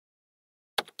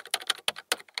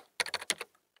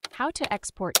How to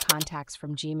export contacts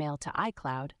from Gmail to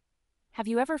iCloud. Have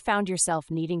you ever found yourself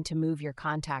needing to move your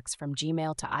contacts from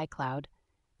Gmail to iCloud?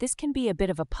 This can be a bit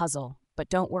of a puzzle, but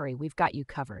don't worry, we've got you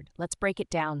covered. Let's break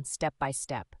it down step by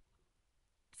step.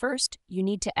 First, you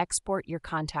need to export your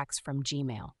contacts from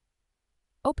Gmail.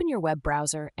 Open your web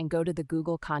browser and go to the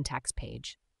Google Contacts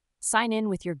page. Sign in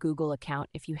with your Google account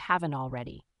if you haven't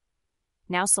already.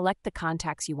 Now select the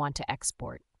contacts you want to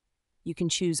export. You can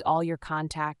choose all your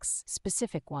contacts,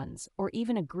 specific ones, or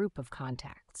even a group of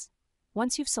contacts.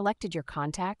 Once you've selected your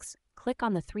contacts, click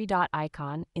on the three-dot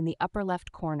icon in the upper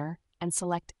left corner and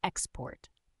select Export.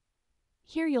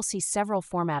 Here you'll see several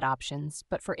format options,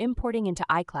 but for importing into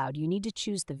iCloud, you need to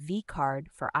choose the vCard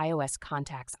for iOS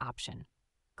contacts option.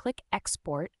 Click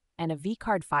Export, and a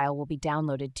vCard file will be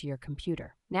downloaded to your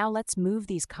computer. Now let's move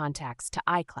these contacts to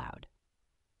iCloud.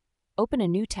 Open a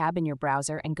new tab in your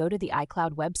browser and go to the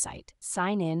iCloud website.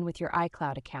 Sign in with your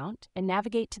iCloud account and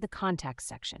navigate to the Contacts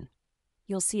section.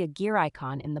 You'll see a gear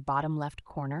icon in the bottom left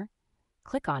corner.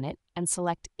 Click on it and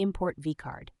select Import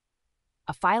vCard.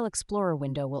 A File Explorer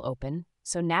window will open,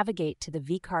 so navigate to the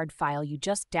vCard file you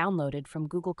just downloaded from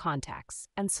Google Contacts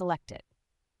and select it.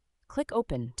 Click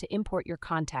Open to import your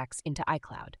contacts into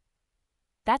iCloud.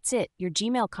 That's it, your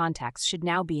Gmail contacts should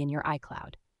now be in your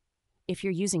iCloud. If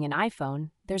you're using an iPhone,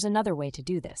 there's another way to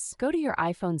do this. Go to your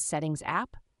iPhone Settings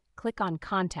app, click on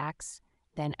Contacts,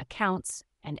 then Accounts,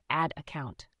 and Add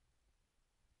Account.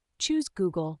 Choose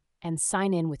Google and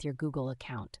sign in with your Google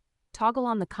account. Toggle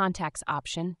on the Contacts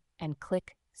option and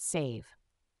click Save.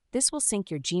 This will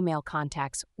sync your Gmail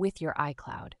contacts with your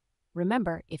iCloud.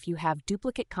 Remember, if you have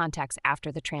duplicate contacts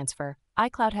after the transfer,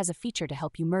 iCloud has a feature to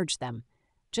help you merge them.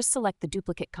 Just select the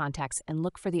duplicate contacts and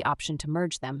look for the option to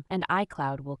merge them, and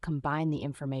iCloud will combine the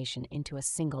information into a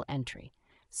single entry.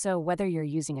 So whether you're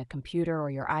using a computer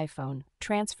or your iPhone,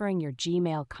 transferring your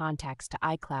Gmail contacts to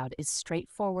iCloud is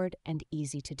straightforward and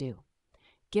easy to do.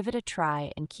 Give it a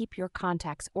try and keep your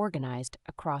contacts organized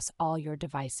across all your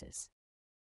devices.